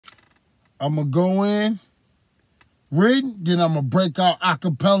I'm going to go in, read, then I'm going to break out a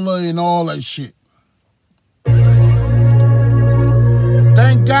cappella and all that shit.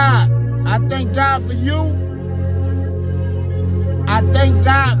 Thank God. I thank God for you. I thank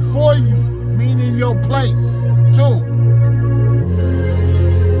God for you, meaning your place, too.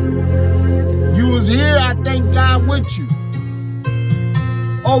 You was here, I thank God with you.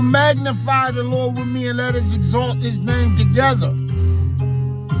 Oh, magnify the Lord with me and let us exalt his name together.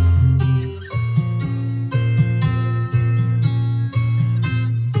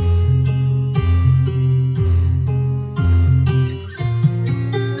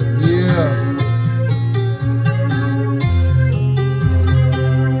 Yeah.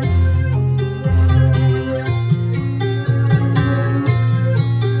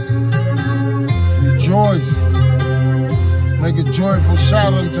 Rejoice. Make a joyful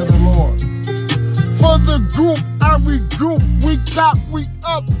shout unto the Lord. For the group, I regroup. We cop, we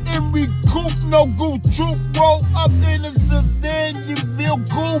up and recoup. No good troop. Roll up in the sedan, you feel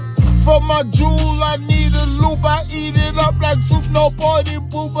cool. For my jewel, I need a loop. I eat it up like soup. No party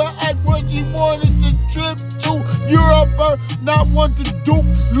boober. Ask what she wanted to trip to Europe. Not want to dupe.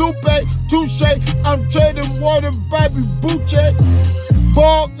 Lupe, touche. I'm trading water, baby, buche.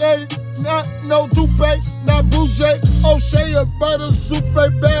 Ball, not no toupee, not bougie. O'Shea, a butter soup,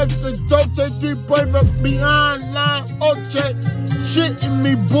 bags, the dope, deep brain behind line, Oche. Shitting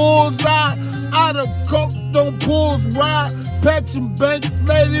me bullseye, out of coke, don't bulls ride. Packs and banks,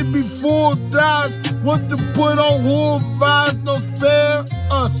 let it be full dies. Want to put on whole vibes, no spare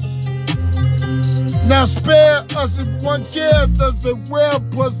us. Now spare us if one cares, does it wear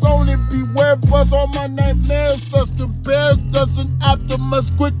plus only beware plus all my nightmares us compares doesn't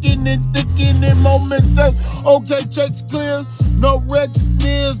optimus quicken and thicken in momentous. Okay, checks clears, no wrecks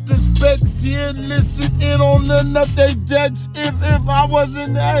sneers, the specs here, listen in on enough they decks. If I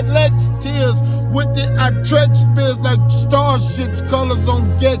wasn't at Lex tears, with it I trek spears like starships, colors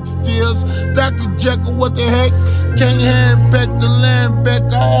on Gex tears. Dr. Jekyll, what the heck? Can't hand back the land back,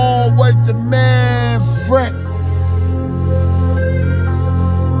 I always the man fret.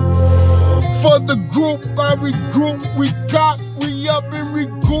 For the group, I regroup, we cop, we up and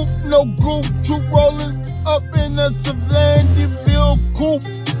recoup. No group, troop rolling up in the Savannahville coupe.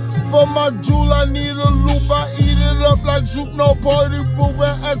 For my jewel, I need a loop, I eat it up like soup. No party boo, and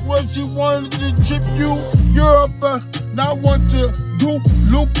ask what she wanted to trip you. Europe, not want to do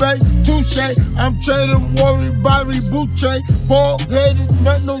Lupe, touche. I'm trading worry, body, buche. Bald headed,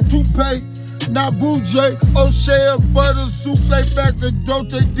 not no toupee. Not bougie, O'Shea, butter, souffle, back the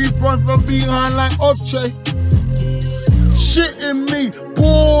dote, deep run from behind like Oche. Shitting me,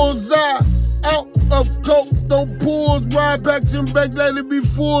 bullseye, out of coke, don't pulls, ride backs and back, let it be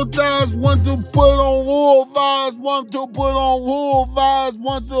full dives. Want to put on wool vibes, want to put on wool vibes,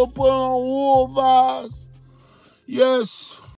 want to put on wool vibes. Yes.